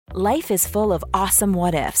Life is full of awesome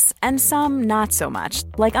what-ifs, and some not so much,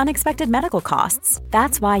 like unexpected medical costs.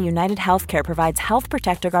 That's why United Healthcare provides Health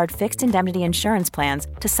Protector Guard fixed indemnity insurance plans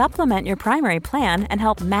to supplement your primary plan and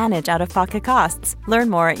help manage out-of-pocket costs. Learn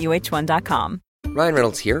more at uh1.com. Ryan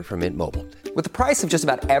Reynolds here from Mint Mobile. With the price of just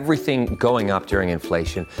about everything going up during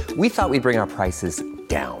inflation, we thought we'd bring our prices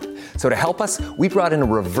down. So to help us, we brought in a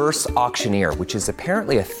reverse auctioneer, which is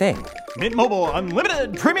apparently a thing. Mint Mobile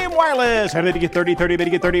Unlimited Premium Wireless. How to get 30, 30, bit to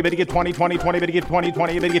get 30, bit to get 20, 20, 20, bit to get 20,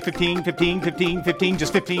 20, bit to get 15, 15, 15, 15,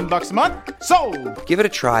 just $15 a month? Sold! Give it a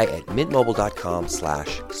try at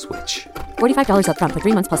mintmobile.com/switch. $45 up front for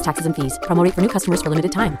 3 months plus taxes and fees. Promo rate for new customers for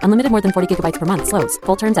limited time. Unlimited more than 40 gigabytes per month. Slows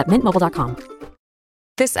full terms at mintmobile.com.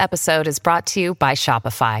 This episode is brought to you by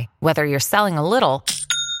Shopify. Whether you're selling a little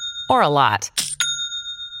or a lot,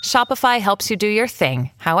 Shopify helps you do your thing,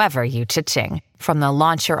 however you cha-ching. From the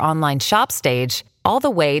launch your online shop stage, all the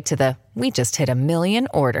way to the we just hit 1 million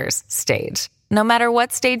orders stage. No matter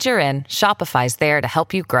what stage you're in, Shopify's there to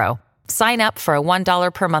help you grow. Sign up for a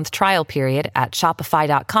 $1 per month trial period at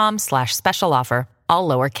shopify.com/special offer, all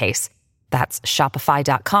lowercase. That's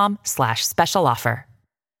shopify.com/special offer.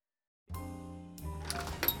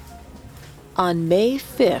 On May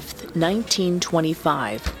 5th,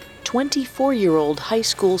 1925, 24-year-old high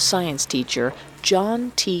school science teacher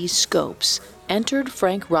John T. Scopes entered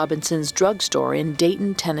Frank Robinson's drugstore in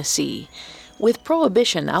Dayton, Tennessee. With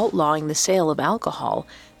Prohibition outlawing the sale of alcohol,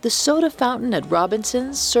 the soda fountain at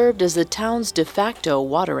Robinson's served as the town's de facto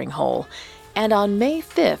watering hole, and on May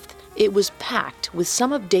 5th, it was packed with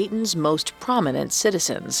some of Dayton's most prominent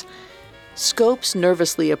citizens. Scopes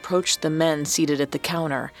nervously approached the men seated at the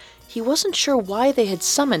counter. He wasn't sure why they had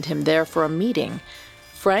summoned him there for a meeting.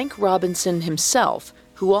 Frank Robinson himself,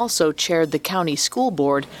 who also chaired the county school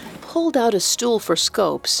board, pulled out a stool for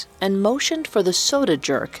Scopes and motioned for the soda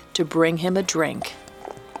jerk to bring him a drink.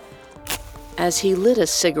 As he lit a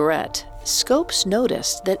cigarette, Scopes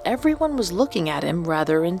noticed that everyone was looking at him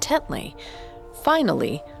rather intently.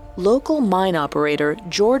 Finally, local mine operator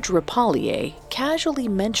George Rapallier casually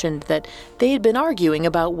mentioned that they had been arguing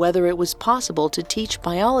about whether it was possible to teach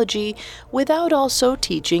biology without also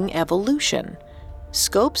teaching evolution.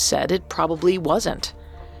 Scopes said it probably wasn't.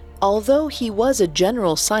 Although he was a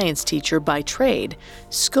general science teacher by trade,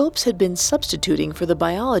 Scopes had been substituting for the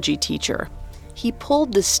biology teacher. He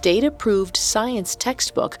pulled the state-approved science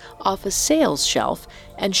textbook off a sales shelf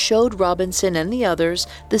and showed Robinson and the others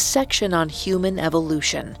the section on human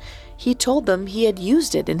evolution. He told them he had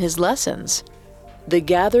used it in his lessons. The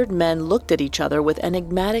gathered men looked at each other with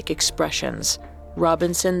enigmatic expressions.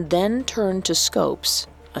 Robinson then turned to Scopes,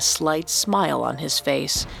 a slight smile on his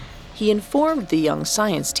face. He informed the young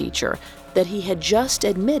science teacher that he had just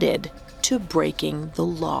admitted to breaking the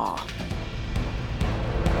law.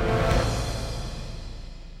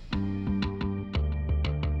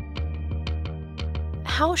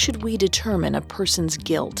 How should we determine a person's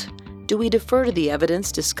guilt? Do we defer to the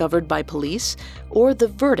evidence discovered by police or the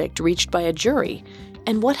verdict reached by a jury?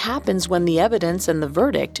 And what happens when the evidence and the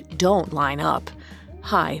verdict don't line up?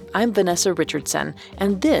 Hi, I'm Vanessa Richardson,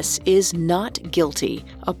 and this is Not Guilty,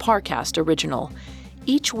 a Parcast original.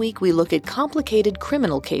 Each week we look at complicated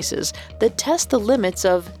criminal cases that test the limits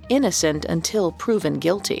of innocent until proven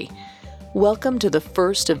guilty. Welcome to the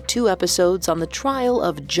first of 2 episodes on the trial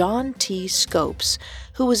of John T. Scopes,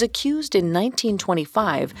 who was accused in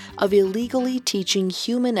 1925 of illegally teaching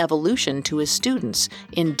human evolution to his students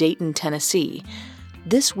in Dayton, Tennessee.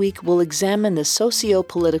 This week we'll examine the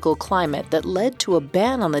socio-political climate that led to a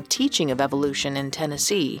ban on the teaching of evolution in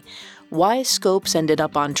Tennessee, why Scopes ended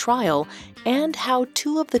up on trial, and how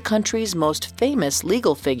 2 of the country's most famous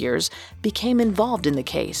legal figures became involved in the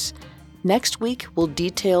case. Next week, we'll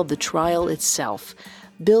detail the trial itself.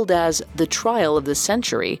 Billed as the trial of the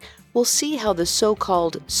century, we'll see how the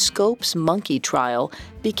so-called Scopes monkey trial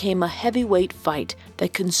became a heavyweight fight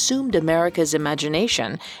that consumed America's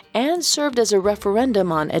imagination and served as a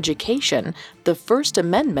referendum on education, the First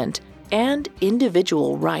Amendment, and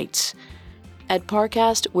individual rights. At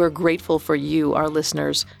Parcast, we're grateful for you, our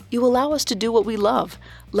listeners. You allow us to do what we love.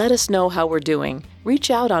 Let us know how we're doing.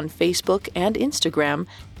 Reach out on Facebook and Instagram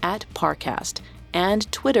at Parcast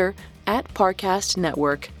and Twitter at Parcast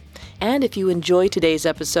Network. And if you enjoy today's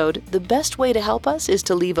episode, the best way to help us is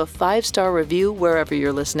to leave a 5-star review wherever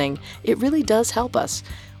you're listening. It really does help us.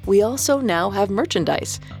 We also now have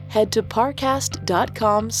merchandise. Head to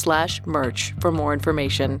parcast.com/merch for more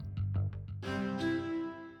information.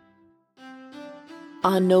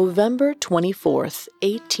 On November 24th,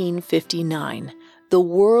 1859, the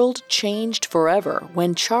world changed forever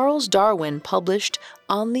when Charles Darwin published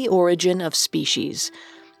On the Origin of Species.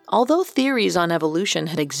 Although theories on evolution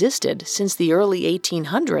had existed since the early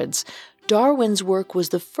 1800s, Darwin's work was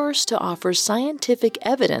the first to offer scientific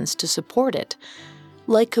evidence to support it.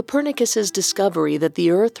 Like Copernicus's discovery that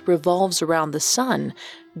the Earth revolves around the Sun,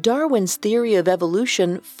 Darwin's theory of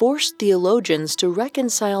evolution forced theologians to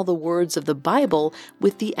reconcile the words of the Bible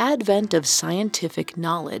with the advent of scientific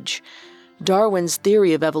knowledge. Darwin's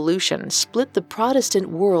theory of evolution split the Protestant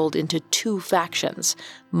world into two factions,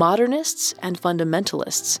 modernists and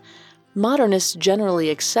fundamentalists. Modernists generally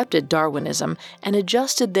accepted Darwinism and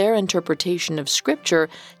adjusted their interpretation of Scripture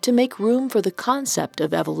to make room for the concept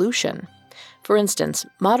of evolution. For instance,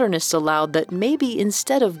 modernists allowed that maybe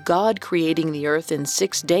instead of God creating the earth in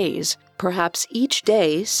 6 days, perhaps each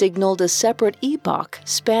day signaled a separate epoch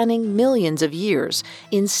spanning millions of years.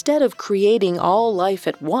 Instead of creating all life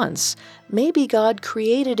at once, maybe God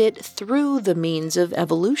created it through the means of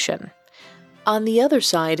evolution. On the other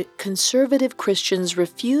side, conservative Christians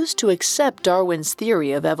refused to accept Darwin's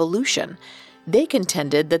theory of evolution. They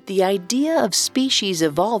contended that the idea of species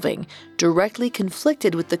evolving directly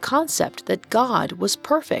conflicted with the concept that God was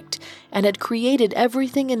perfect and had created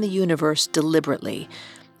everything in the universe deliberately.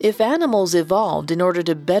 If animals evolved in order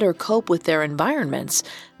to better cope with their environments,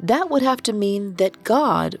 that would have to mean that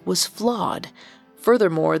God was flawed.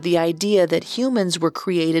 Furthermore, the idea that humans were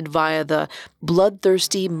created via the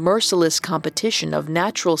bloodthirsty, merciless competition of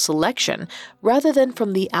natural selection rather than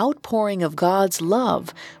from the outpouring of God's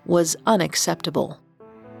love was unacceptable.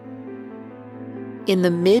 In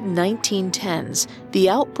the mid-1910s,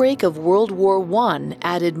 the outbreak of World War I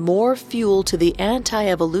added more fuel to the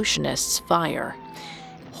anti-evolutionists' fire.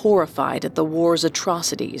 Horrified at the war's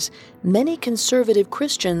atrocities, many conservative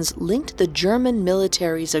Christians linked the German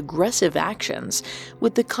military's aggressive actions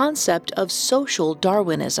with the concept of social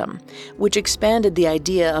Darwinism, which expanded the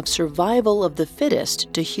idea of survival of the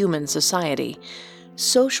fittest to human society.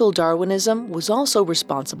 Social Darwinism was also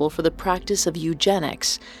responsible for the practice of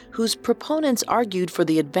eugenics, whose proponents argued for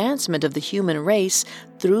the advancement of the human race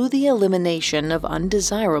through the elimination of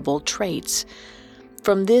undesirable traits.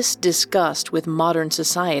 From this disgust with modern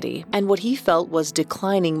society and what he felt was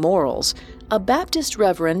declining morals, a Baptist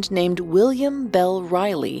reverend named William Bell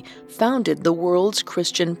Riley founded the World's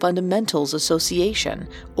Christian Fundamentals Association,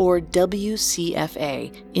 or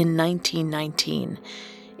WCFA, in 1919.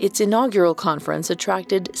 Its inaugural conference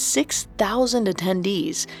attracted 6,000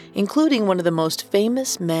 attendees, including one of the most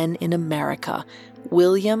famous men in America,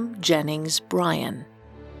 William Jennings Bryan.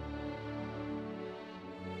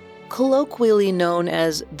 Colloquially known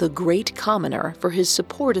as the Great Commoner for his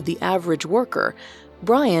support of the average worker,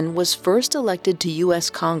 Bryan was first elected to U.S.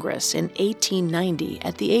 Congress in 1890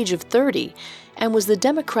 at the age of 30 and was the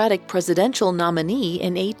Democratic presidential nominee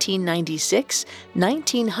in 1896,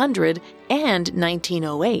 1900, and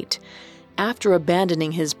 1908. After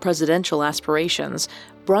abandoning his presidential aspirations,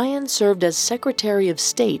 Bryan served as Secretary of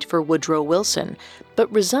State for Woodrow Wilson,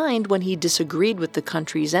 but resigned when he disagreed with the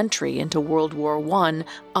country's entry into World War I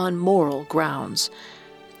on moral grounds.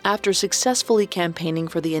 After successfully campaigning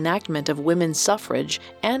for the enactment of women's suffrage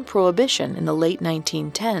and prohibition in the late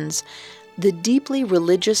 1910s, the deeply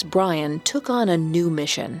religious Bryan took on a new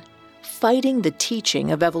mission: fighting the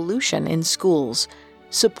teaching of evolution in schools.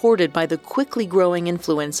 Supported by the quickly growing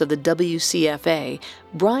influence of the WCFA,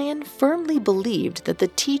 Bryan firmly believed that the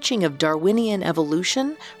teaching of Darwinian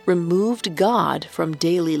evolution removed God from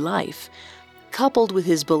daily life. Coupled with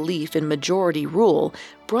his belief in majority rule,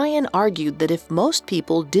 Bryan argued that if most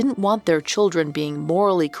people didn't want their children being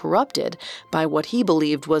morally corrupted by what he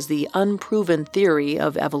believed was the unproven theory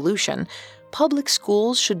of evolution, public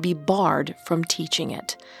schools should be barred from teaching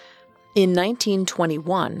it. In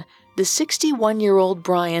 1921, the 61-year-old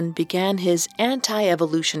Bryan began his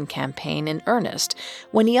anti-evolution campaign in earnest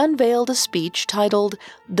when he unveiled a speech titled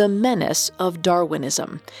 "The Menace of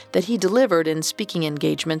Darwinism" that he delivered in speaking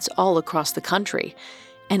engagements all across the country.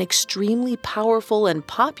 An extremely powerful and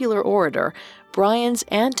popular orator, Bryan's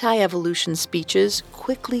anti-evolution speeches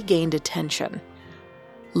quickly gained attention.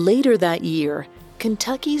 Later that year,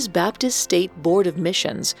 Kentucky's Baptist State Board of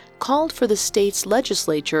Missions called for the state's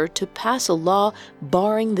legislature to pass a law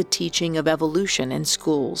barring the teaching of evolution in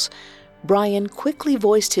schools. Bryan quickly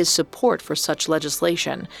voiced his support for such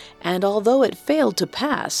legislation, and although it failed to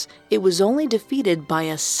pass, it was only defeated by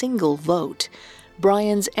a single vote.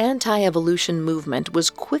 Bryan's anti-evolution movement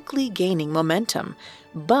was quickly gaining momentum.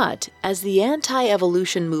 But as the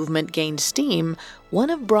anti-evolution movement gained steam, one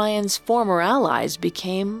of Bryan's former allies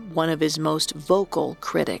became one of his most vocal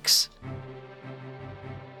critics.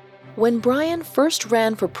 When Bryan first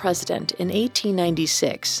ran for president in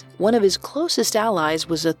 1896, one of his closest allies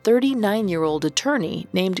was a 39-year-old attorney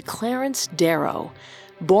named Clarence Darrow.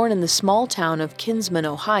 Born in the small town of Kinsman,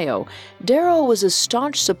 Ohio, Darrow was a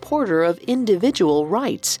staunch supporter of individual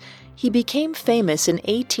rights. He became famous in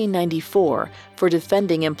 1894 for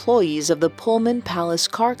defending employees of the Pullman Palace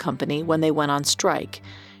Car Company when they went on strike.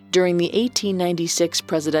 During the 1896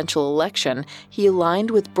 presidential election, he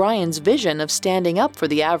aligned with Bryan's vision of standing up for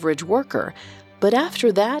the average worker. But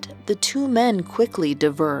after that, the two men quickly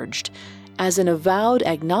diverged. As an avowed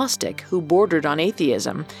agnostic who bordered on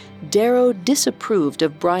atheism, Darrow disapproved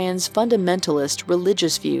of Bryan's fundamentalist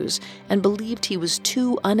religious views and believed he was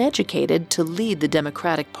too uneducated to lead the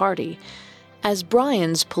Democratic Party. As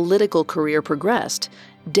Bryan's political career progressed,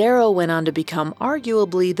 Darrow went on to become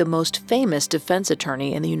arguably the most famous defense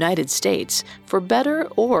attorney in the United States, for better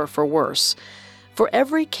or for worse. For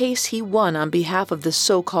every case he won on behalf of the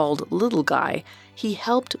so-called little guy, he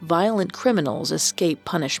helped violent criminals escape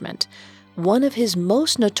punishment. One of his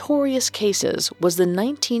most notorious cases was the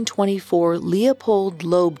 1924 Leopold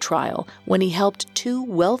Loeb trial, when he helped two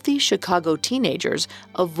wealthy Chicago teenagers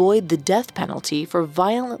avoid the death penalty for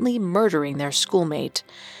violently murdering their schoolmate.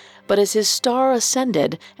 But as his star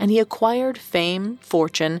ascended and he acquired fame,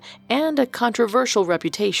 fortune, and a controversial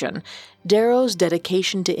reputation, Darrow's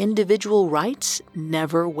dedication to individual rights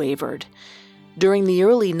never wavered. During the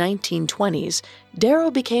early 1920s, Darrow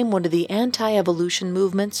became one of the anti-evolution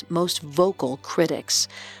movement's most vocal critics,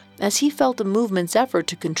 as he felt the movement's effort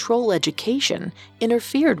to control education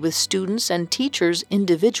interfered with students' and teachers'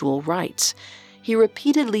 individual rights. He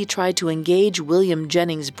repeatedly tried to engage William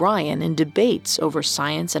Jennings Bryan in debates over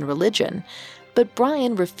science and religion, but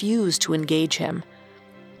Bryan refused to engage him.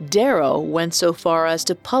 Darrow went so far as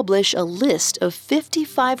to publish a list of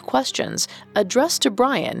 55 questions addressed to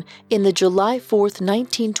Bryan in the July 4,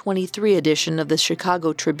 1923 edition of the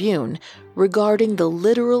Chicago Tribune regarding the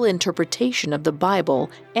literal interpretation of the Bible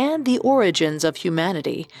and the origins of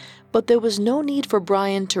humanity, but there was no need for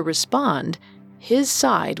Bryan to respond. His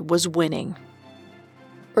side was winning.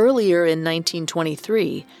 Earlier in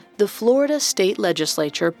 1923, the Florida State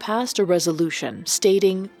Legislature passed a resolution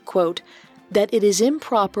stating, quote, that it is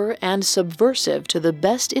improper and subversive to the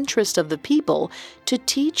best interest of the people to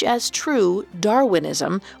teach as true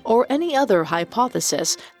Darwinism or any other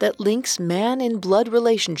hypothesis that links man-in-blood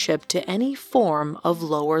relationship to any form of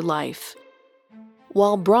lower life.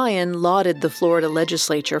 While Bryan lauded the Florida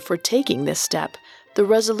legislature for taking this step, the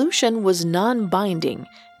resolution was non-binding,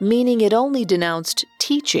 meaning it only denounced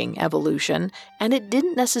teaching evolution, and it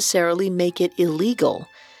didn't necessarily make it illegal.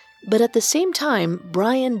 But at the same time,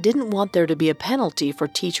 Bryan didn't want there to be a penalty for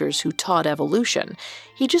teachers who taught evolution.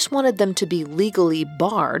 He just wanted them to be legally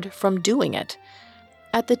barred from doing it.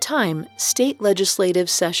 At the time, state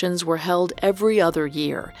legislative sessions were held every other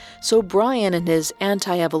year, so Bryan and his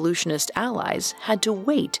anti-evolutionist allies had to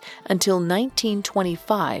wait until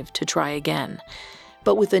 1925 to try again.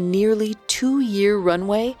 But with a nearly 2-year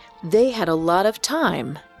runway, they had a lot of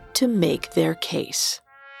time to make their case.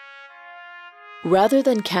 Rather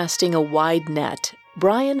than casting a wide net,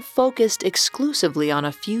 Bryan focused exclusively on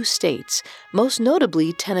a few states, most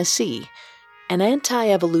notably Tennessee. An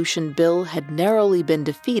anti-evolution bill had narrowly been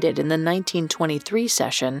defeated in the 1923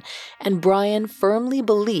 session, and Bryan firmly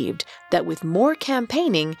believed that with more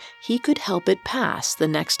campaigning, he could help it pass the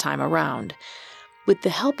next time around. With the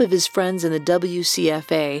help of his friends in the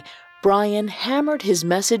WCFA, Bryan hammered his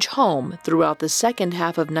message home throughout the second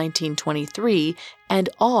half of 1923 and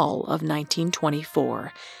all of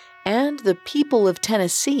 1924. And the people of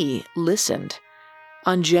Tennessee listened.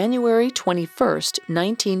 On January 21,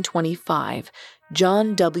 1925,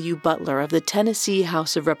 John W. Butler of the Tennessee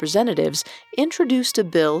House of Representatives introduced a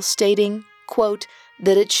bill stating, quote,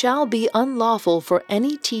 that it shall be unlawful for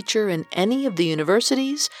any teacher in any of the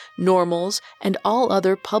universities, normals, and all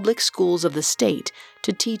other public schools of the state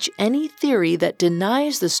to teach any theory that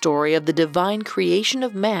denies the story of the divine creation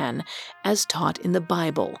of man as taught in the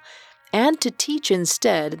Bible, and to teach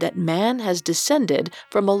instead that man has descended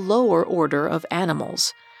from a lower order of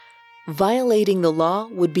animals. Violating the law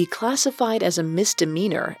would be classified as a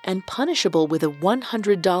misdemeanor and punishable with a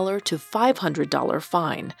 $100 to $500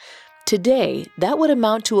 fine. Today, that would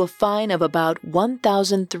amount to a fine of about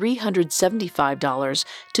 $1,375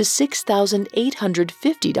 to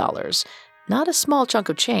 $6,850. Not a small chunk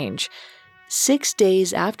of change. 6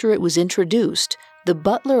 days after it was introduced, the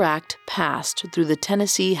Butler Act passed through the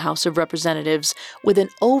Tennessee House of Representatives with an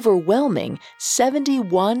overwhelming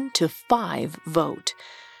 71-5 vote.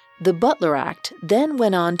 The Butler Act then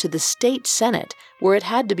went on to the state Senate, where it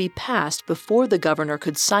had to be passed before the governor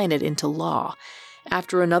could sign it into law.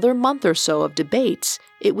 After another month or so of debates,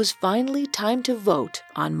 it was finally time to vote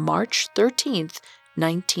on March 13,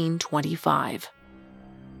 1925.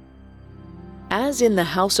 As in the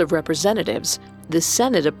House of Representatives, the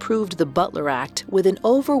Senate approved the Butler Act with an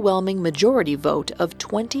overwhelming majority vote of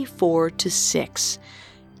 24-6.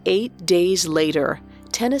 8 days later,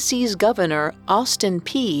 Tennessee's Governor Austin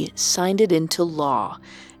Peay signed it into law.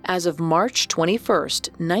 As of March 21,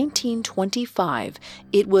 1925,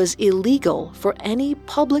 it was illegal for any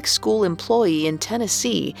public school employee in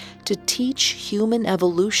Tennessee to teach human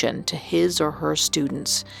evolution to his or her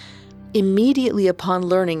students. Immediately upon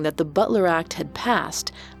learning that the Butler Act had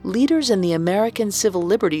passed, leaders in the American Civil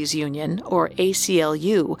Liberties Union, or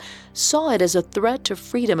ACLU, saw it as a threat to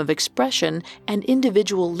freedom of expression and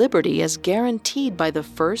individual liberty as guaranteed by the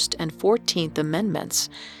First and 14th Amendments.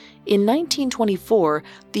 In 1924,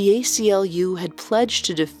 the ACLU had pledged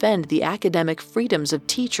to defend the academic freedoms of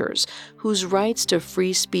teachers, whose rights to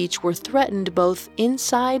free speech were threatened both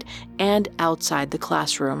inside and outside the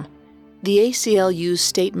classroom. The ACLU's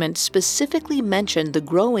statement specifically mentioned the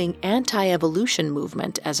growing anti-evolution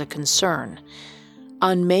movement as a concern.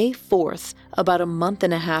 On May 4th, about a month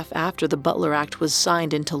and a half after the Butler Act was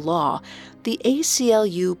signed into law, the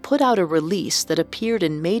ACLU put out a release that appeared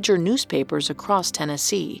in major newspapers across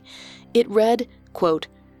Tennessee. It read, quote,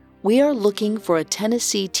 "We are looking for a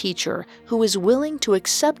Tennessee teacher who is willing to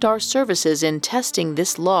accept our services in testing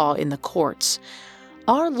this law in the courts.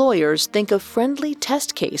 Our lawyers think a friendly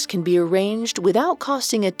test case can be arranged without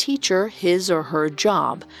costing a teacher his or her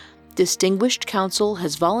job. Distinguished counsel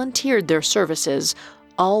has volunteered their services.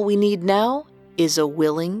 All we need now is a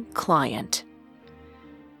willing client."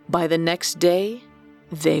 By the next day,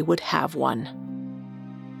 they would have one.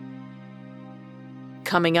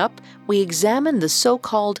 Coming up, we examine the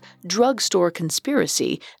so-called drugstore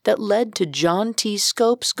conspiracy that led to John T.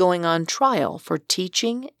 Scopes going on trial for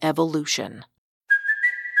teaching evolution.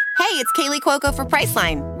 Hey, it's Kaylee Cuoco for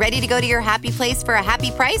Priceline. Ready to go to your happy place for a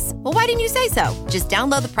happy price? Well, why didn't you say so? Just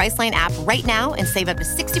download the Priceline app right now and save up to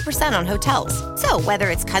 60% on hotels. So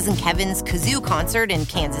whether it's Cousin Kevin's Kazoo Concert in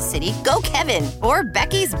Kansas City, go Kevin, or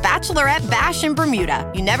Becky's Bachelorette Bash in Bermuda,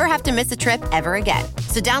 you never have to miss a trip ever again.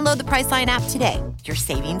 So download the Priceline app today. Your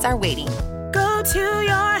savings are waiting. Go to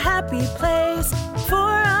your happy place for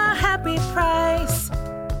a happy price.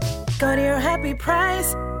 Go to your happy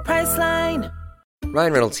price, Priceline.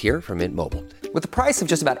 Ryan Reynolds here from Mint Mobile. With the price of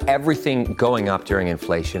just about everything going up during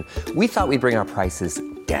inflation, we thought we'd bring our prices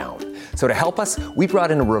down. So to help us, we brought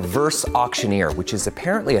in a reverse auctioneer, which is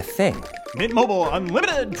apparently a thing. Mint Mobile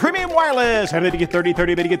Unlimited Premium Wireless. How to get 30,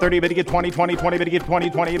 30, bit to get 30, bit to get 20, 20, 20, bit to get 20,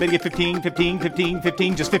 20, bit to get 15, 15, 15,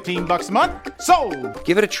 15, just $15 a month? Sold!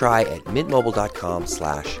 Give it a try at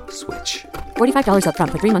mintmobile.com/switch. $45 up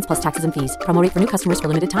front for 3 months plus taxes and fees. Promo rate for new customers for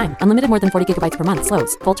limited time. Unlimited more than 40 gigabytes per month.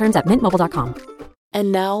 Slows full terms at mintmobile.com.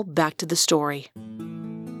 And now, back to the story.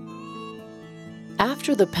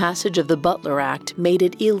 After the passage of the Butler Act made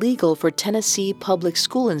it illegal for Tennessee public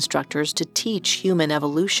school instructors to teach human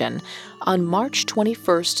evolution, on March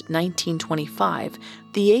 21, 1925,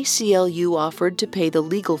 the ACLU offered to pay the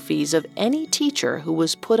legal fees of any teacher who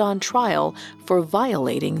was put on trial for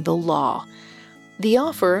violating the law. The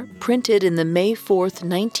offer, printed in the May 4,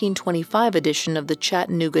 1925 edition of the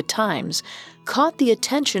Chattanooga Times, caught the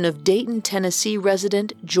attention of Dayton, Tennessee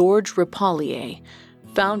resident George Rapallier.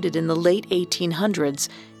 Founded in the late 1800s,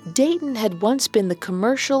 Dayton had once been the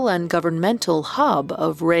commercial and governmental hub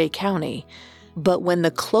of Ray County. But when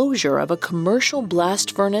the closure of a commercial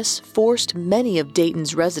blast furnace forced many of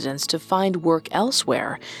Dayton's residents to find work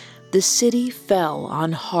elsewhere, the city fell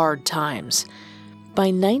on hard times. By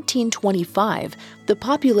 1925, the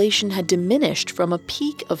population had diminished from a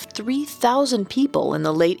peak of 3,000 people in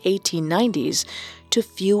the late 1890s to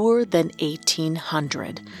fewer than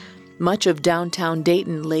 1,800. Much of downtown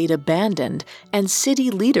Dayton laid abandoned, and city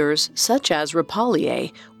leaders, such as Rapallier,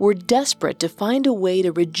 were desperate to find a way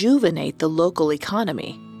to rejuvenate the local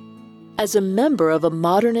economy. As a member of a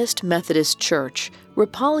modernist Methodist church,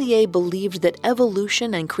 Rapallier believed that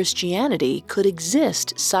evolution and Christianity could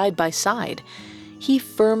exist side by side. He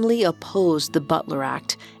firmly opposed the Butler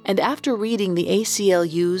Act, and after reading the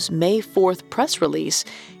ACLU's May 4th press release,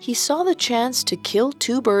 he saw the chance to kill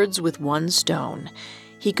two birds with one stone.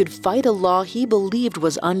 He could fight a law he believed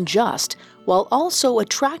was unjust, while also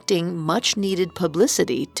attracting much-needed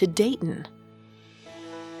publicity to Dayton.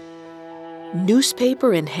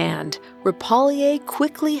 Newspaper in hand, Rapallier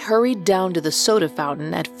quickly hurried down to the soda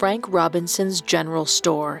fountain at Frank Robinson's general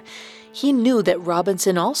store. He knew that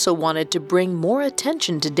Robinson also wanted to bring more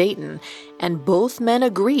attention to Dayton, and both men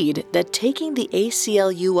agreed that taking the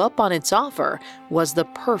ACLU up on its offer was the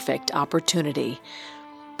perfect opportunity.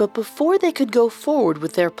 But before they could go forward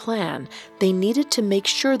with their plan, they needed to make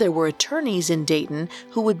sure there were attorneys in Dayton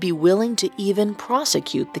who would be willing to even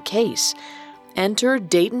prosecute the case. Enter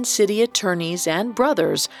Dayton City attorneys and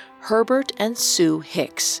brothers Herbert and Sue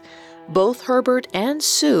Hicks. Both Herbert and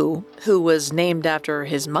Sue, who was named after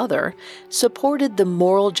his mother, supported the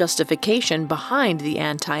moral justification behind the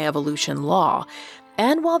anti-evolution law,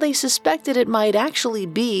 and while they suspected it might actually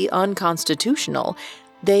be unconstitutional,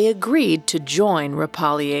 they agreed to join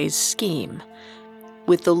Rapallier's scheme.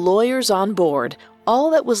 With the lawyers on board,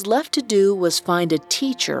 all that was left to do was find a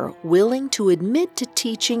teacher willing to admit to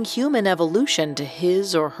teaching human evolution to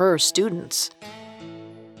his or her students.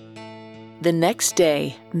 The next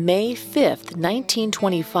day, May 5,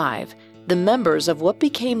 1925, the members of what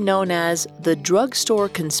became known as the Drugstore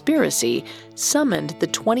Conspiracy summoned the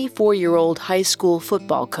 24-year-old high school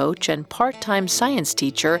football coach and part-time science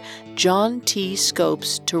teacher John T.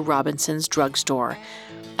 Scopes to Robinson's drugstore.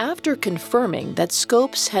 After confirming that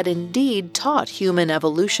Scopes had indeed taught human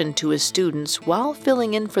evolution to his students while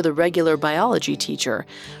filling in for the regular biology teacher,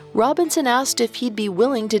 Robinson asked if he'd be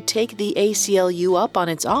willing to take the ACLU up on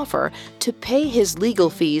its offer to pay his legal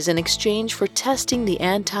fees in exchange for testing the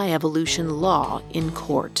anti-evolution law in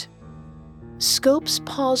court. Scopes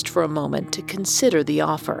paused for a moment to consider the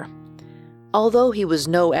offer. Although he was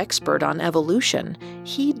no expert on evolution,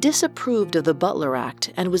 he disapproved of the Butler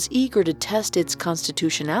Act and was eager to test its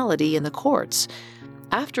constitutionality in the courts.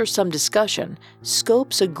 After some discussion,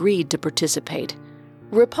 Scopes agreed to participate.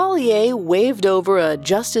 Rapallier waved over a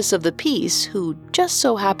justice of the peace who just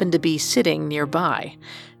so happened to be sitting nearby.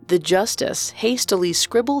 The justice hastily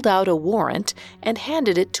scribbled out a warrant and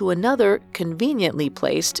handed it to another conveniently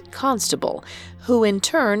placed constable, who in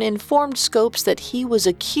turn informed Scopes that he was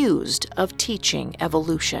accused of teaching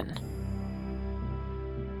evolution.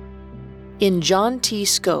 In John T.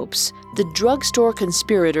 Scopes, the drugstore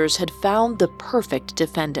conspirators had found the perfect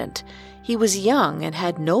defendant. He was young and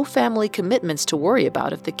had no family commitments to worry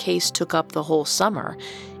about if the case took up the whole summer.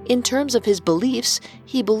 In terms of his beliefs,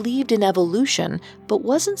 he believed in evolution, but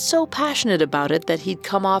wasn't so passionate about it that he'd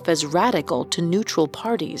come off as radical to neutral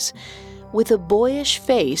parties. With a boyish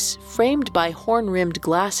face framed by horn-rimmed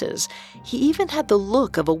glasses, he even had the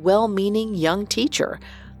look of a well-meaning young teacher.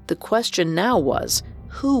 The question now was,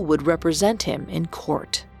 who would represent him in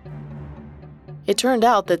court? It turned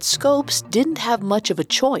out that Scopes didn't have much of a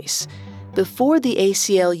choice. Before the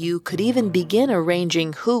ACLU could even begin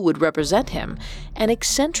arranging who would represent him, an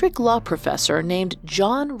eccentric law professor named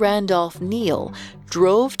John Randolph Neal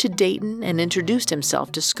drove to Dayton and introduced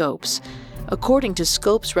himself to Scopes. According to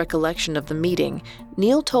Scopes' recollection of the meeting,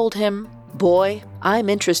 Neal told him, "Boy, I'm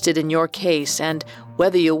interested in your case, and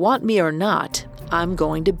whether you want me or not, I'm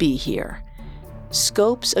going to be here."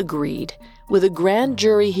 Scopes agreed, with a grand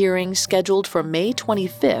jury hearing scheduled for May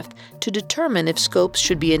 25th to determine if Scopes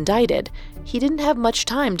should be indicted. He didn't have much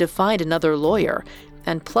time to find another lawyer,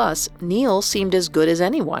 and plus, Neal seemed as good as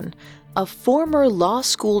anyone. A former law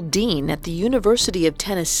school dean at the University of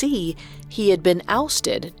Tennessee, he had been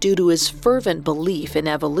ousted due to his fervent belief in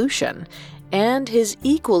evolution, and his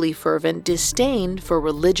equally fervent disdain for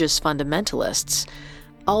religious fundamentalists.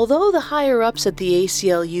 Although the higher-ups at the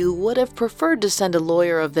ACLU would have preferred to send a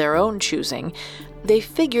lawyer of their own choosing, they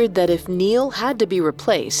figured that if Neal had to be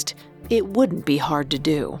replaced, it wouldn't be hard to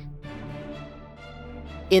do.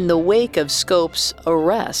 In the wake of Scopes'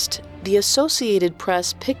 arrest, the Associated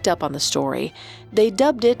Press picked up on the story. They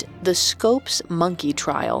dubbed it the Scopes Monkey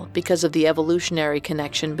Trial because of the evolutionary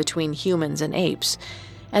connection between humans and apes.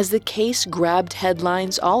 As the case grabbed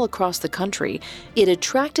headlines all across the country, it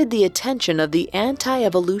attracted the attention of the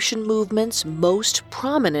anti-evolution movement's most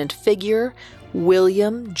prominent figure,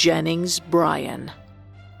 William Jennings Bryan.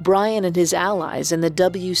 Bryan and his allies in the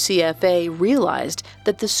WCFA realized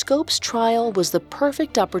that the Scopes trial was the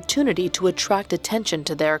perfect opportunity to attract attention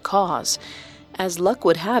to their cause. As luck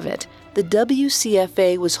would have it, the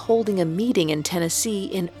WCFA was holding a meeting in Tennessee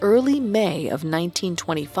in early May of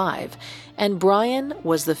 1925, and Bryan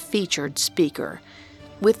was the featured speaker.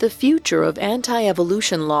 With the future of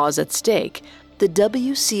anti-evolution laws at stake, the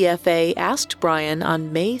WCFA asked Bryan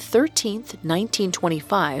on May 13,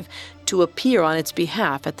 1925, to appear on its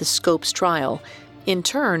behalf at the Scopes trial. In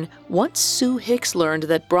turn, once Sue Hicks learned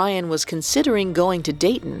that Bryan was considering going to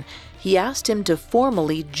Dayton, he asked him to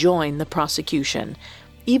formally join the prosecution.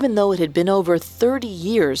 Even though it had been over 30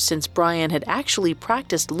 years since Bryan had actually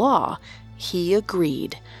practiced law, he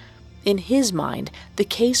agreed. In his mind, the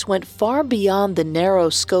case went far beyond the narrow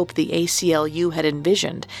scope the ACLU had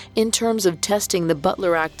envisioned in terms of testing the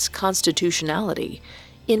Butler Act's constitutionality.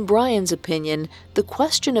 In Bryan's opinion, the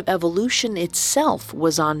question of evolution itself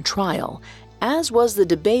was on trial, as was the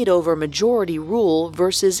debate over majority rule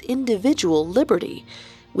versus individual liberty.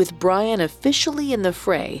 With Bryan officially in the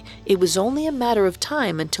fray, it was only a matter of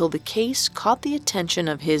time until the case caught the attention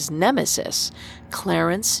of his nemesis,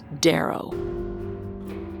 Clarence Darrow.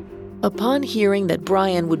 Upon hearing that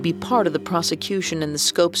Bryan would be part of the prosecution in the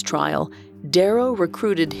Scopes trial, Darrow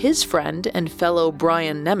recruited his friend and fellow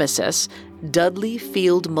Bryan nemesis, Dudley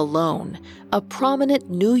Field Malone, a prominent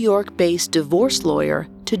New York-based divorce lawyer,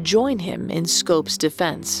 to join him in Scopes'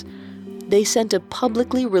 defense. They sent a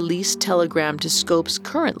publicly released telegram to Scopes'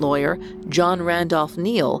 current lawyer, John Randolph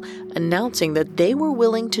Neal, announcing that they were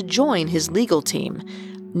willing to join his legal team.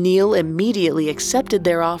 Neal immediately accepted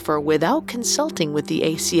their offer without consulting with the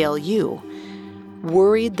ACLU.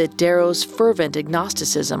 Worried that Darrow's fervent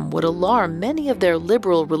agnosticism would alarm many of their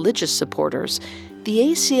liberal religious supporters, the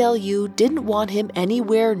ACLU didn't want him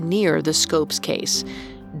anywhere near the Scopes case.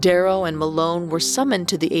 Darrow and Malone were summoned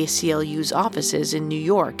to the ACLU's offices in New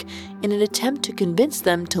York in an attempt to convince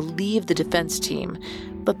them to leave the defense team,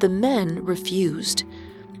 but the men refused.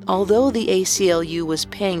 Although the ACLU was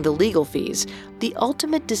paying the legal fees, the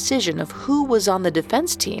ultimate decision of who was on the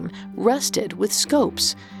defense team rested with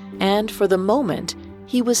Scopes, and for the moment,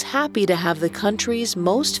 he was happy to have the country's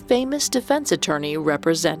most famous defense attorney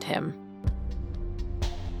represent him.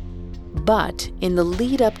 But in the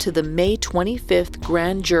lead-up to the May 25th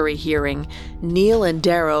grand jury hearing, Neal and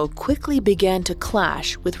Darrow quickly began to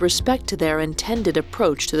clash with respect to their intended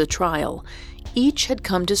approach to the trial. Each had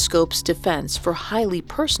come to Scopes' defense for highly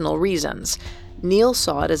personal reasons. Neal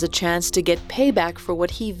saw it as a chance to get payback for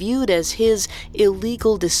what he viewed as his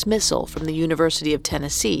illegal dismissal from the University of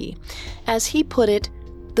Tennessee. As he put it,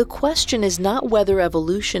 the question is not whether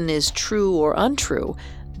evolution is true or untrue,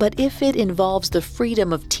 but if it involves the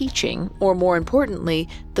freedom of teaching, or more importantly,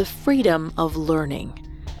 the freedom of learning.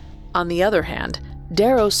 On the other hand,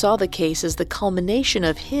 Darrow saw the case as the culmination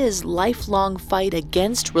of his lifelong fight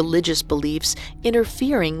against religious beliefs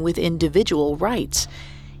interfering with individual rights.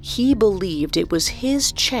 He believed it was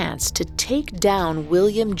his chance to take down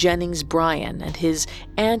William Jennings Bryan and his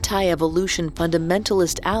anti-evolution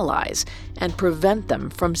fundamentalist allies and prevent them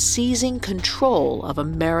from seizing control of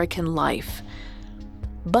American life.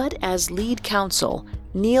 But as lead counsel,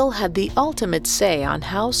 Neal had the ultimate say on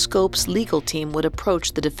how Scopes' legal team would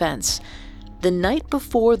approach the defense. The night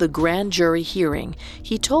before the grand jury hearing,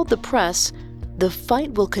 he told the press, "The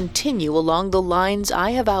fight will continue along the lines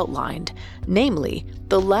I have outlined, namely,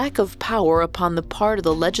 the lack of power upon the part of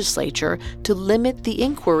the legislature to limit the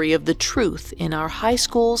inquiry of the truth in our high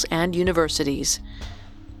schools and universities."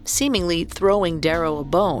 Seemingly throwing Darrow a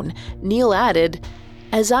bone, Neal added,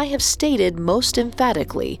 "As I have stated most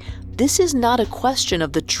emphatically, this is not a question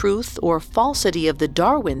of the truth or falsity of the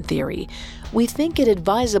Darwin theory. We think it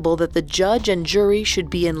advisable that the judge and jury should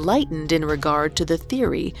be enlightened in regard to the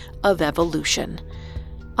theory of evolution."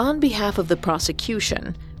 On behalf of the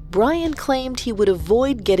prosecution, Bryan claimed he would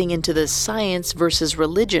avoid getting into the science versus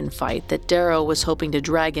religion fight that Darrow was hoping to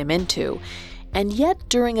drag him into, and yet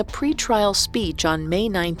during a pretrial speech on May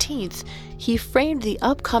 19th, he framed the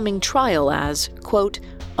upcoming trial as, quote,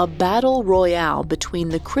 "a battle royale between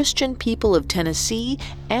the Christian people of Tennessee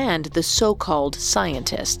and the so-called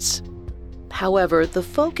scientists." However, the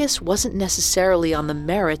focus wasn't necessarily on the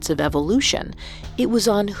merits of evolution. It was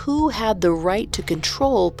on who had the right to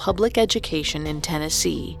control public education in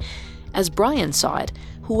Tennessee. As Bryan saw it,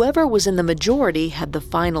 whoever was in the majority had the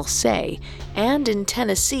final say, and in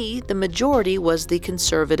Tennessee, the majority was the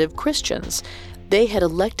conservative Christians. They had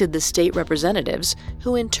elected the state representatives,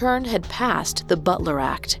 who in turn had passed the Butler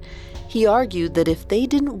Act. He argued that if they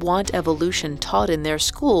didn't want evolution taught in their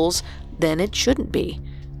schools, then it shouldn't be.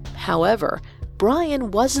 However,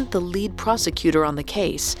 Bryan wasn't the lead prosecutor on the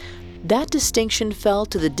case. That distinction fell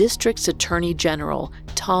to the district's attorney general,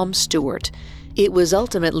 Tom Stewart. It was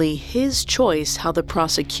ultimately his choice how the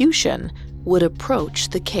prosecution would approach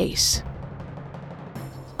the case.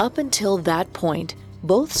 Up until that point,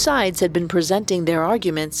 both sides had been presenting their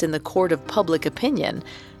arguments in the court of public opinion.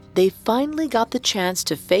 They finally got the chance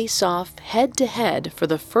to face off head-to-head for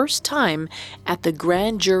the first time at the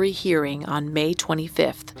grand jury hearing on May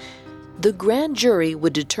 25th. The grand jury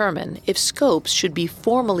would determine if Scopes should be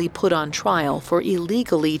formally put on trial for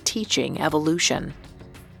illegally teaching evolution.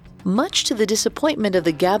 Much to the disappointment of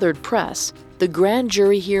the gathered press, the grand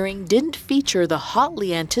jury hearing didn't feature the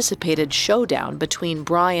hotly anticipated showdown between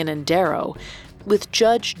Bryan and Darrow. With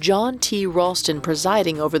Judge John T. Ralston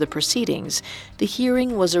presiding over the proceedings, the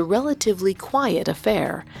hearing was a relatively quiet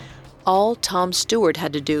affair. All Tom Stewart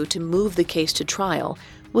had to do to move the case to trial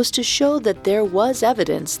was to show that there was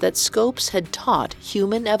evidence that Scopes had taught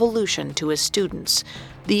human evolution to his students.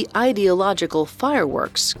 The ideological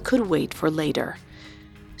fireworks could wait for later.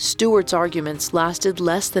 Stewart's arguments lasted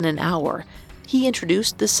less than an hour. He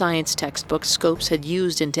introduced the science textbook Scopes had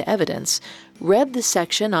used into evidence, read the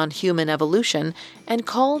section on human evolution, and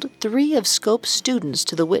called 3 of Scopes' students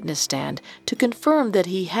to the witness stand to confirm that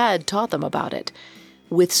he had taught them about it.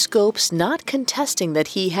 With Scopes not contesting that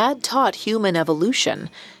he had taught human evolution,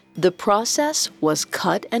 the process was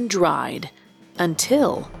cut and dried.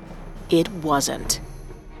 Until it wasn't.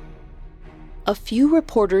 A few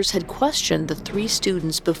reporters had questioned the 3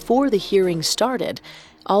 students before the hearing started.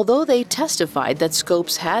 Although they testified that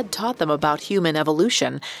Scopes had taught them about human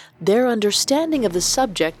evolution, their understanding of the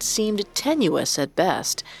subject seemed tenuous at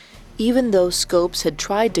best. Even though Scopes had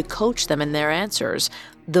tried to coach them in their answers,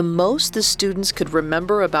 the most the students could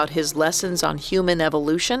remember about his lessons on human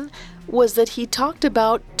evolution was that he talked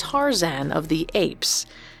about Tarzan of the apes.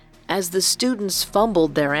 As the students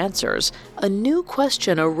fumbled their answers, a new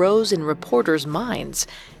question arose in reporters' minds.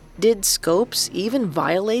 Did Scopes even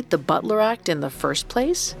violate the Butler Act in the first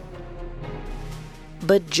place?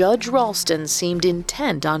 But Judge Ralston seemed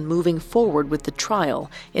intent on moving forward with the trial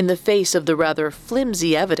in the face of the rather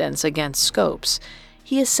flimsy evidence against Scopes.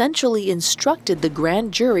 He essentially instructed the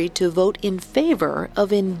grand jury to vote in favor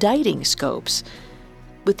of indicting Scopes.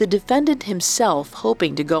 With the defendant himself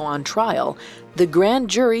hoping to go on trial, the grand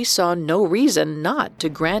jury saw no reason not to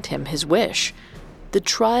grant him his wish. The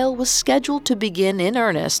trial was scheduled to begin in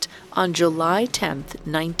earnest on July 10,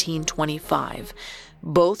 1925.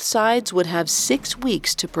 Both sides would have 6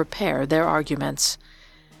 weeks to prepare their arguments.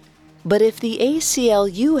 But if the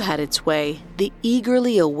ACLU had its way, the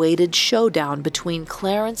eagerly awaited showdown between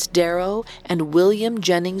Clarence Darrow and William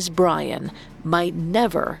Jennings Bryan might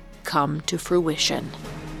never come to fruition.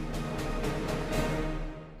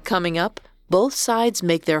 Coming up, both sides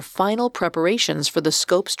make their final preparations for the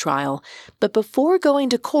Scopes trial, but before going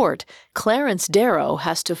to court, Clarence Darrow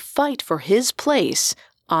has to fight for his place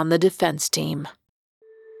on the defense team.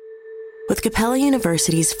 With Capella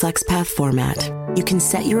University's FlexPath format, you can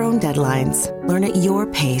set your own deadlines, learn at your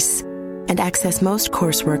pace, and access most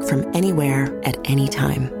coursework from anywhere at any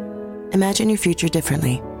time. Imagine your future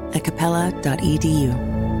differently at capella.edu.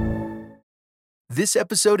 This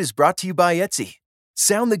episode is brought to you by Etsy.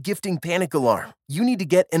 Sound the gifting panic alarm. You need to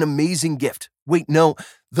get an amazing gift. Wait, no,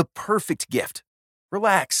 the perfect gift.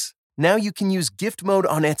 Relax. Now you can use gift mode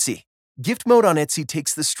on Etsy. Gift mode on Etsy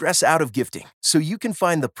takes the stress out of gifting, so you can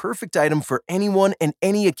find the perfect item for anyone and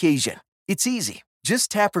any occasion. It's easy.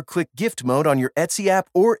 Just tap or click gift mode on your Etsy app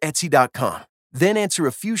or Etsy.com. Then answer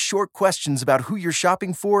a few short questions about who you're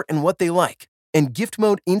shopping for and what they like. And gift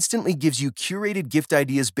mode instantly gives you curated gift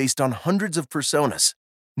ideas based on hundreds of personas.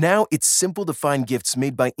 Now it's simple to find gifts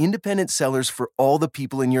made by independent sellers for all the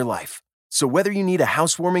people in your life. So whether you need a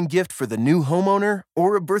housewarming gift for the new homeowner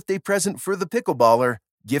or a birthday present for the pickleballer,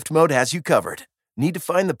 Gift Mode has you covered. Need to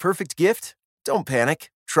find the perfect gift? Don't panic.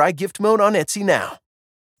 Try Gift Mode on Etsy now.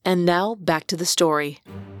 And now back to the story.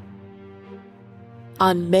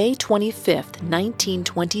 On May 25,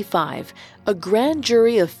 1925, a grand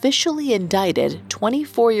jury officially indicted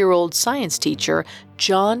 24-year-old science teacher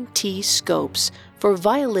John T. Scopes for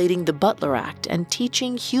violating the Butler Act and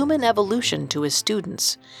teaching human evolution to his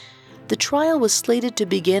students. The trial was slated to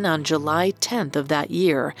begin on July 10th of that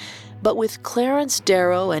year, but with Clarence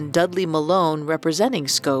Darrow and Dudley Malone representing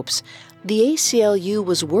Scopes, the ACLU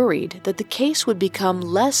was worried that the case would become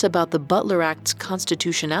less about the Butler Act's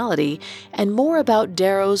constitutionality and more about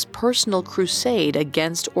Darrow's personal crusade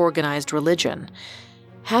against organized religion.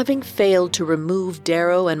 Having failed to remove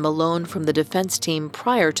Darrow and Malone from the defense team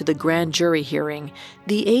prior to the grand jury hearing,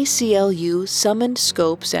 the ACLU summoned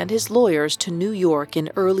Scopes and his lawyers to New York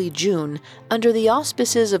in early June under the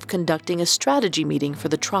auspices of conducting a strategy meeting for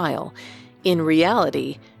the trial. In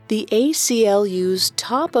reality, the ACLU's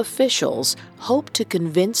top officials hoped to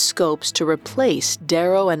convince Scopes to replace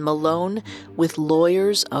Darrow and Malone with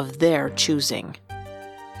lawyers of their choosing.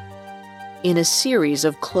 In a series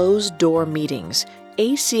of closed-door meetings,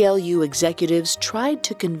 ACLU executives tried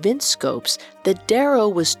to convince Scopes that Darrow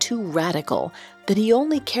was too radical, that he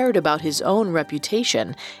only cared about his own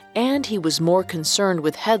reputation, and he was more concerned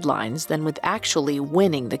with headlines than with actually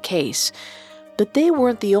winning the case. But they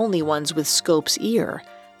weren't the only ones with Scopes' ear.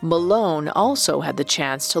 Malone also had the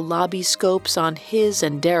chance to lobby Scopes on his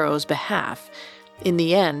and Darrow's behalf. In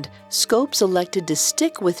the end, Scopes elected to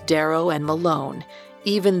stick with Darrow and Malone.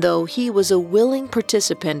 Even though he was a willing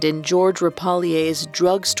participant in George Rapalier's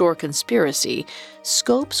drugstore conspiracy,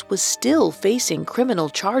 Scopes was still facing criminal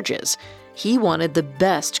charges. He wanted the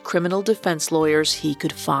best criminal defense lawyers he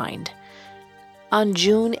could find. On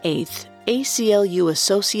June 8, ACLU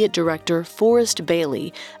Associate Director Forrest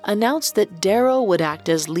Bailey announced that Darrow would act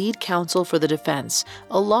as lead counsel for the defense,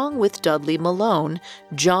 along with Dudley Malone,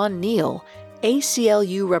 John Neal,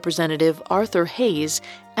 ACLU Representative Arthur Hayes,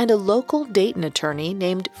 and a local Dayton attorney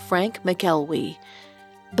named Frank McElwee.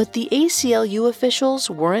 But the ACLU officials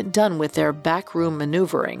weren't done with their backroom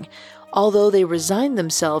maneuvering. Although they resigned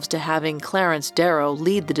themselves to having Clarence Darrow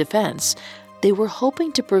lead the defense, they were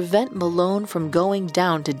hoping to prevent Malone from going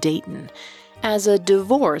down to Dayton. As a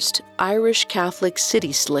divorced Irish Catholic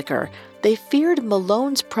city slicker, they feared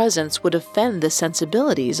Malone's presence would offend the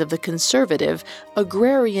sensibilities of the conservative,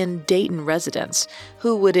 agrarian Dayton residents,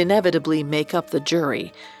 who would inevitably make up the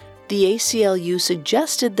jury. The ACLU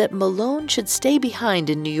suggested that Malone should stay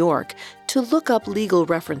behind in New York to look up legal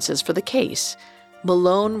references for the case.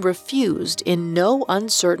 Malone refused in no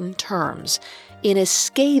uncertain terms. In a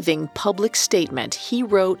scathing public statement, he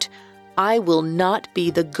wrote, "I will not be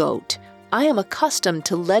the goat. I am accustomed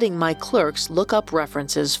to letting my clerks look up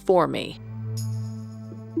references for me."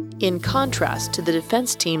 In contrast to the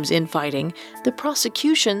defense team's infighting, the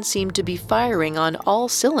prosecution seemed to be firing on all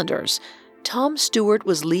cylinders. Tom Stewart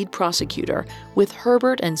was lead prosecutor, with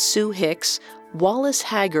Herbert and Sue Hicks, Wallace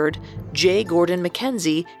Haggard, J. Gordon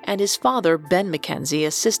McKenzie, and his father, Ben McKenzie,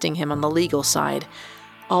 assisting him on the legal side.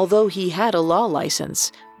 Although he had a law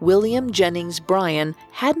license, William Jennings Bryan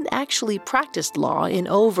hadn't actually practiced law in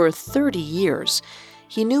over 30 years.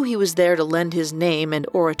 He knew he was there to lend his name and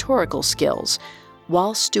oratorical skills.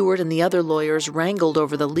 While Stewart and the other lawyers wrangled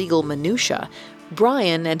over the legal minutiae,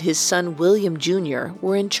 Bryan and his son William Jr.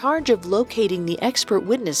 were in charge of locating the expert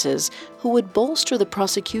witnesses who would bolster the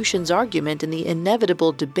prosecution's argument in the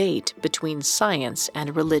inevitable debate between science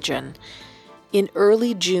and religion. In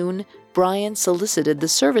early June, Bryan solicited the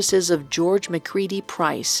services of George McCready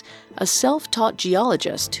Price, a self-taught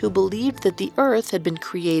geologist who believed that the Earth had been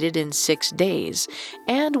created in 6 days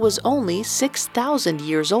and was only 6,000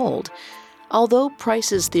 years old. Although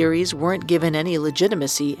Price's theories weren't given any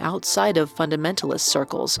legitimacy outside of fundamentalist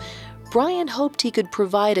circles, Bryan hoped he could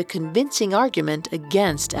provide a convincing argument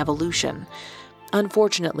against evolution.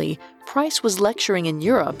 Unfortunately, Price was lecturing in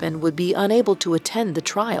Europe and would be unable to attend the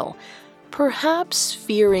trial. Perhaps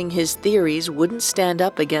fearing his theories wouldn't stand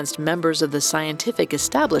up against members of the scientific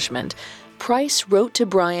establishment, Price wrote to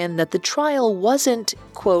Bryan that the trial wasn't,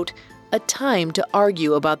 quote, a time to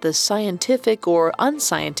argue about the scientific or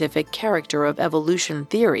unscientific character of evolution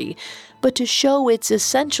theory, but to show its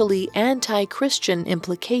essentially anti-Christian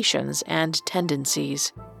implications and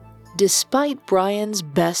tendencies. Despite Bryan's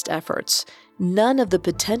best efforts, none of the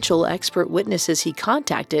potential expert witnesses he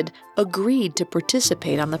contacted agreed to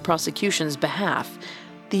participate on the prosecution's behalf.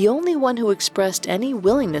 The only one who expressed any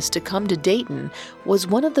willingness to come to Dayton was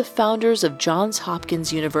one of the founders of Johns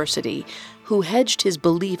Hopkins University, who hedged his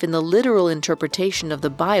belief in the literal interpretation of the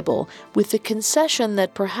Bible with the concession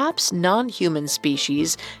that perhaps non-human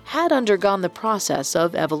species had undergone the process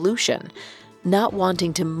of evolution. Not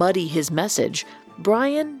wanting to muddy his message,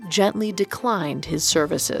 Bryan gently declined his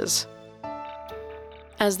services.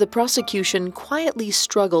 As the prosecution quietly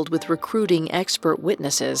struggled with recruiting expert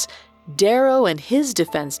witnesses, Darrow and his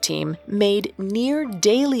defense team made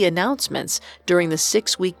near-daily announcements during the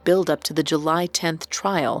 6-week build-up to the July 10th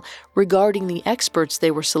trial regarding the experts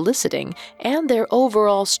they were soliciting and their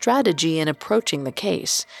overall strategy in approaching the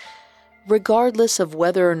case. Regardless of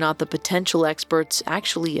whether or not the potential experts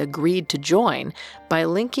actually agreed to join, by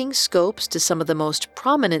linking Scopes to some of the most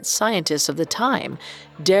prominent scientists of the time,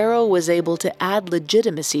 Darrow was able to add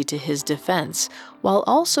legitimacy to his defense, while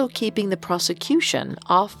also keeping the prosecution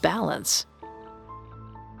off balance.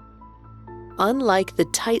 Unlike the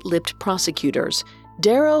tight-lipped prosecutors,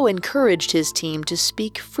 Darrow encouraged his team to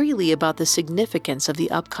speak freely about the significance of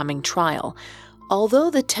the upcoming trial. Although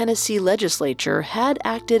the Tennessee legislature had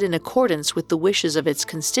acted in accordance with the wishes of its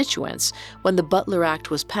constituents when the Butler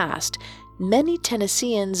Act was passed, many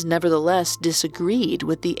Tennesseans nevertheless disagreed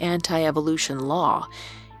with the anti-evolution law.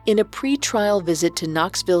 In a pre-trial visit to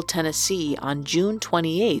Knoxville, Tennessee on June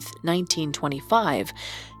 28, 1925,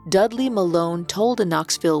 Dudley Malone told a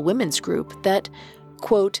Knoxville women's group that,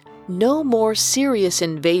 quote, no more serious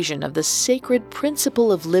invasion of the sacred principle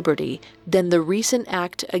of liberty than the recent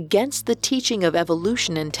act against the teaching of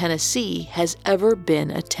evolution in Tennessee has ever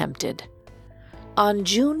been attempted. On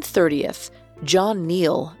June 30th, John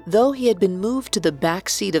Neal, though he had been moved to the back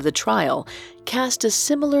seat of the trial, cast a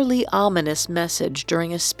similarly ominous message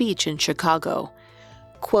during a speech in Chicago.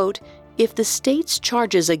 Quote, if the state's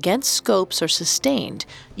charges against Scopes are sustained,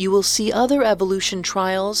 you will see other evolution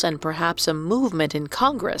trials and perhaps a movement in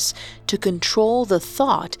Congress to control the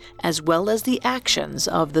thought as well as the actions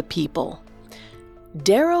of the people.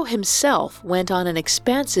 Darrow himself went on an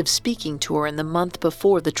expansive speaking tour in the month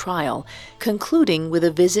before the trial, concluding with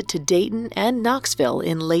a visit to Dayton and Knoxville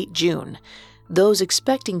in late June. Those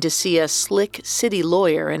expecting to see a slick city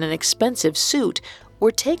lawyer in an expensive suit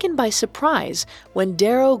were taken by surprise when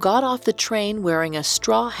Darrow got off the train wearing a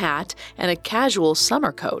straw hat and a casual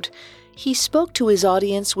summer coat. He spoke to his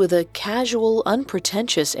audience with a casual,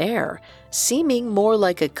 unpretentious air, seeming more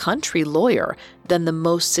like a country lawyer than the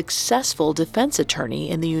most successful defense attorney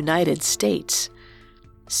in the United States.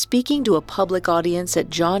 Speaking to a public audience at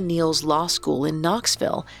John Neal's Law School in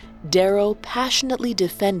Knoxville, Darrow passionately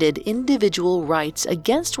defended individual rights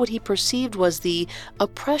against what he perceived was the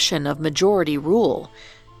oppression of majority rule.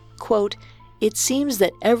 Quote, "It seems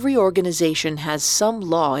that every organization has some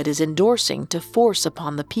law it is endorsing to force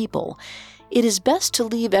upon the people. It is best to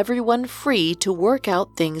leave everyone free to work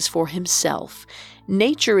out things for himself.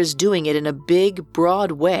 Nature is doing it in a big,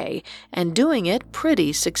 broad way, and doing it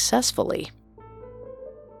pretty successfully."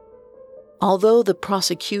 Although the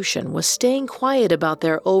prosecution was staying quiet about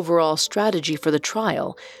their overall strategy for the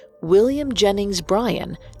trial, William Jennings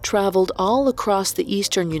Bryan traveled all across the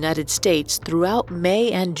eastern United States throughout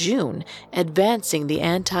May and June, advancing the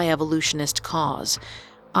anti-evolutionist cause.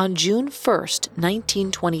 On June 1st,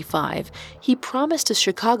 1925, he promised a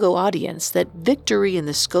Chicago audience that victory in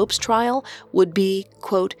the Scopes trial would be,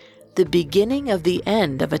 quote, "the beginning of the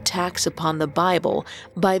end of attacks upon the Bible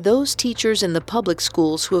by those teachers in the public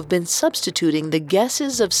schools who have been substituting the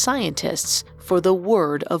guesses of scientists for the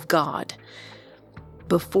Word of God."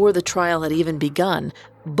 Before the trial had even begun,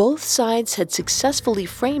 both sides had successfully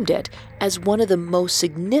framed it as one of the most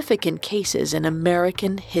significant cases in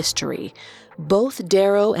American history. Both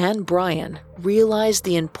Darrow and Bryan realized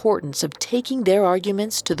the importance of taking their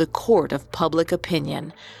arguments to the court of public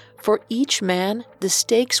opinion. For each man, the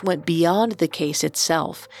stakes went beyond the case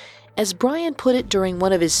itself. As Bryan put it during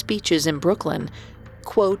one of his speeches in Brooklyn,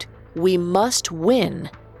 quote, "We must win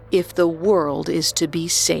if the world is to be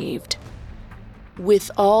saved."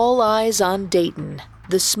 With all eyes on Dayton,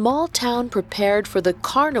 the small town prepared for the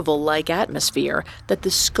carnival-like atmosphere that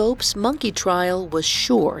the Scopes monkey trial was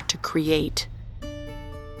sure to create.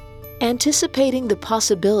 Anticipating the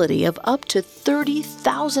possibility of up to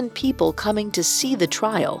 30,000 people coming to see the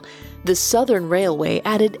trial, the Southern Railway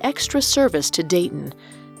added extra service to Dayton.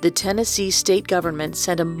 The Tennessee state government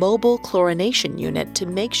sent a mobile chlorination unit to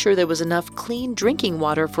make sure there was enough clean drinking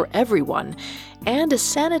water for everyone, and a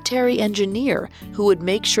sanitary engineer who would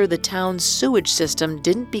make sure the town's sewage system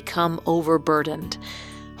didn't become overburdened.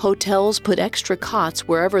 Hotels put extra cots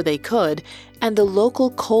wherever they could, and the local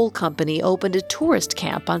coal company opened a tourist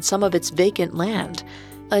camp on some of its vacant land.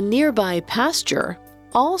 A nearby pasture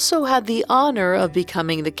also had the honor of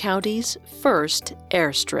becoming the county's first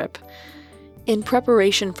airstrip. In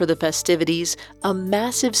preparation for the festivities, a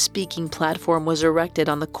massive speaking platform was erected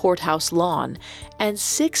on the courthouse lawn, and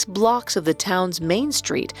 6 blocks of the town's main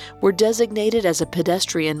street were designated as a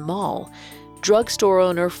pedestrian mall. Drugstore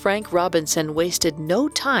owner Frank Robinson wasted no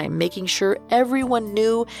time making sure everyone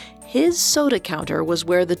knew his soda counter was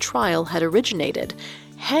where the trial had originated,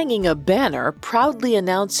 hanging a banner proudly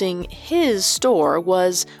announcing his store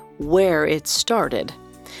was where it started.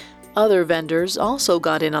 Other vendors also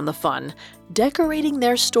got in on the fun, decorating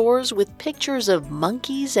their stores with pictures of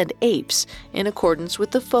monkeys and apes in accordance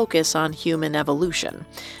with the focus on human evolution.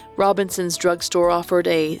 Robinson's drugstore offered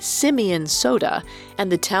a simian soda,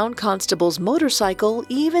 and the town constable's motorcycle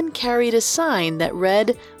even carried a sign that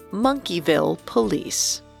read, "Monkeyville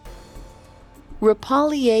Police."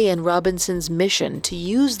 Rapallier and Robinson's mission to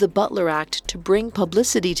use the Butler Act to bring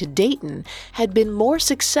publicity to Dayton had been more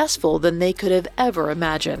successful than they could have ever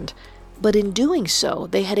imagined. But in doing so,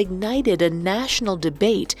 they had ignited a national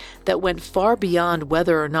debate that went far beyond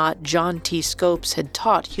whether or not John T. Scopes had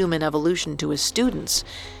taught human evolution to his students.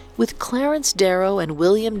 With Clarence Darrow and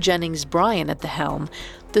William Jennings Bryan at the helm,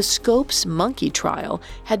 the Scopes monkey trial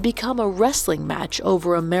had become a wrestling match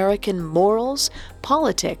over American morals,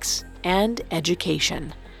 politics, and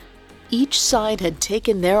education. Each side had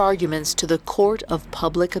taken their arguments to the court of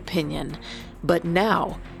public opinion, but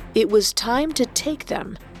now it was time to take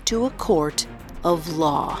them to a court of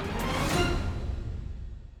law.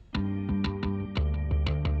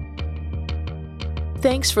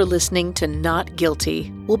 Thanks for listening to Not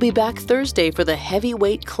Guilty. We'll be back Thursday for the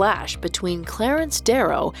heavyweight clash between Clarence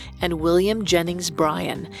Darrow and William Jennings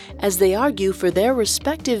Bryan as they argue for their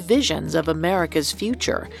respective visions of America's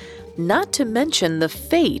future, not to mention the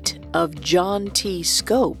fate of John T.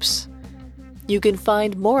 Scopes. You can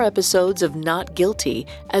find more episodes of Not Guilty,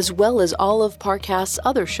 as well as all of Parcast's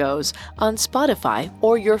other shows, on Spotify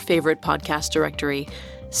or your favorite podcast directory.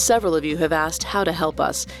 Several of you have asked how to help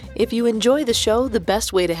us. If you enjoy the show, the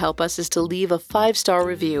best way to help us is to leave a 5-star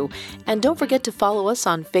review. And don't forget to follow us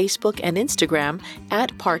on Facebook and Instagram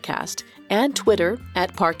at Parcast and Twitter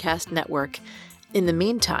at Parcast Network. In the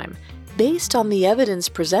meantime, based on the evidence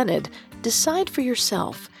presented, decide for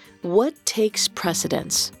yourself what takes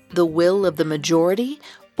precedence, the will of the majority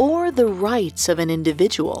or the rights of an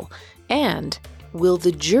individual, and will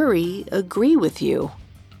the jury agree with you?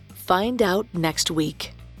 Find out next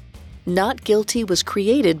week. Not Guilty was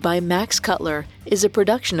created by Max Cutler, is a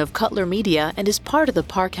production of Cutler Media, and is part of the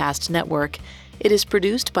Parcast Network. It is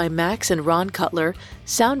produced by Max and Ron Cutler,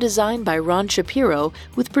 sound design by Ron Shapiro,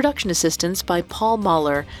 with production assistance by Paul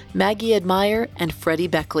Mahler, Maggie Admire, and Freddie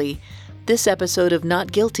Beckley. This episode of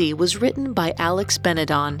Not Guilty was written by Alex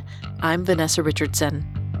Benedon. I'm Vanessa Richardson.